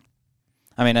Guineas, yeah.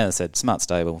 I mean, as I said, smart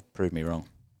stable, prove me wrong.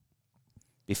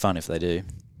 Be fun if they do,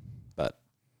 but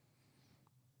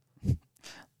no,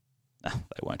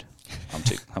 they won't.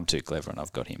 I'm too clever, and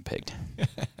I've got him pegged.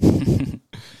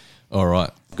 All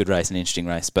right. Good race, an interesting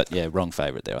race, but yeah, wrong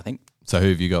favourite there, I think. So who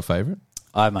have you got favourite?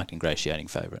 I've marked Ingratiating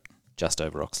favourite, just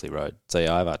over Oxley Road. So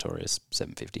yeah, I have Artorias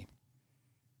 750.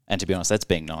 And to be honest, that's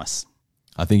being nice.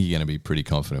 I think you're going to be pretty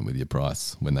confident with your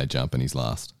price when they jump in his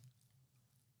last.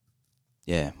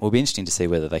 Yeah, well, it'll be interesting to see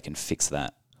whether they can fix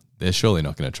that. They're surely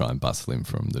not going to try and bustle him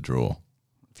from the draw.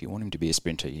 If you want him to be a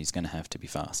sprinter, he's going to have to be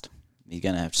fast. He's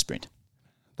going to have to sprint.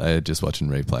 They're just watching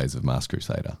replays of Masked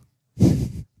Crusader.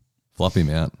 Flop him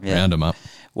out, round him up.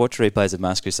 Watch replays of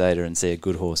Masked Crusader and see a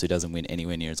good horse who doesn't win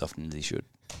anywhere near as often as he should.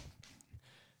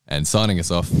 And signing us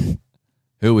off,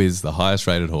 who is the highest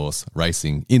rated horse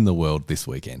racing in the world this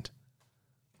weekend?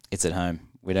 It's at home.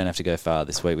 We don't have to go far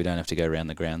this week. We don't have to go around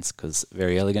the grounds because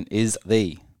Very Elegant is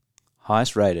the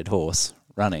highest rated horse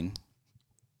running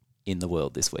in the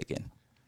world this weekend.